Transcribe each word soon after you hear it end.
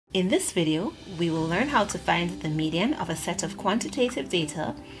In this video, we will learn how to find the median of a set of quantitative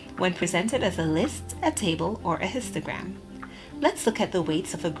data when presented as a list, a table, or a histogram. Let's look at the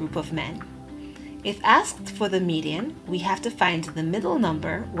weights of a group of men. If asked for the median, we have to find the middle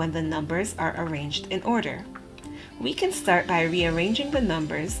number when the numbers are arranged in order. We can start by rearranging the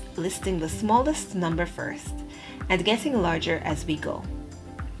numbers, listing the smallest number first, and getting larger as we go.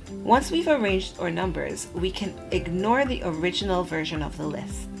 Once we've arranged our numbers, we can ignore the original version of the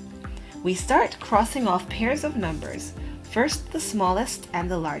list. We start crossing off pairs of numbers, first the smallest and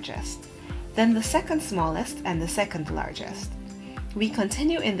the largest, then the second smallest and the second largest. We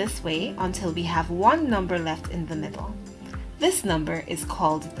continue in this way until we have one number left in the middle. This number is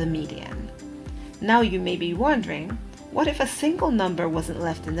called the median. Now you may be wondering, what if a single number wasn't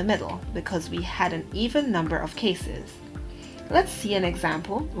left in the middle because we had an even number of cases? Let's see an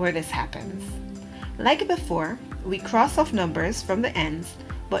example where this happens. Like before, we cross off numbers from the ends,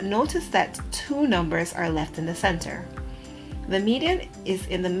 but notice that two numbers are left in the center. The median is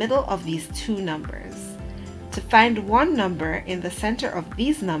in the middle of these two numbers. To find one number in the center of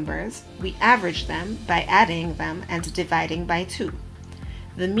these numbers, we average them by adding them and dividing by 2.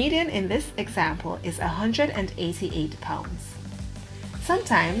 The median in this example is 188 pounds.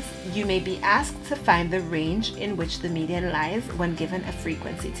 Sometimes you may be asked to find the range in which the median lies when given a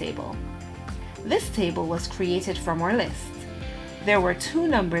frequency table. This table was created from our list. There were two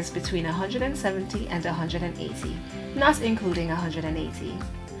numbers between 170 and 180, not including 180.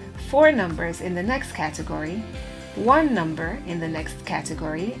 4 numbers in the next category, 1 number in the next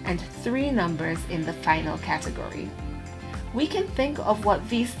category, and 3 numbers in the final category. We can think of what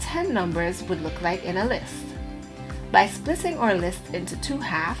these 10 numbers would look like in a list. By splitting our list into 2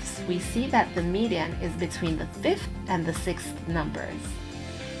 halves, we see that the median is between the 5th and the 6th numbers.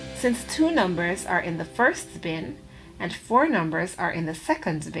 Since 2 numbers are in the first bin, and 4 numbers are in the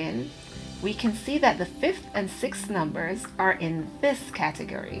second bin, we can see that the 5th and 6th numbers are in this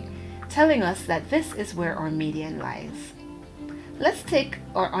category, telling us that this is where our median lies. Let's take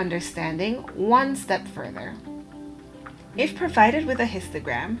our understanding one step further. If provided with a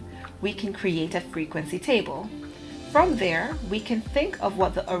histogram, we can create a frequency table. From there, we can think of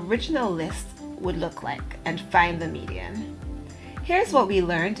what the original list would look like and find the median. Here's what we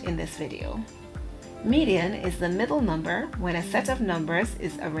learned in this video. Median is the middle number when a set of numbers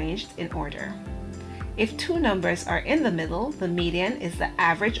is arranged in order. If 2 numbers are in the middle, the median is the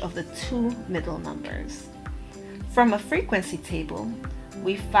average of the 2 middle numbers. From a frequency table,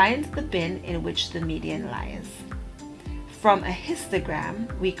 we find the bin in which the median lies. From a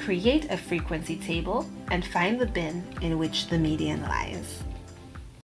histogram, we create a frequency table and find the bin in which the median lies.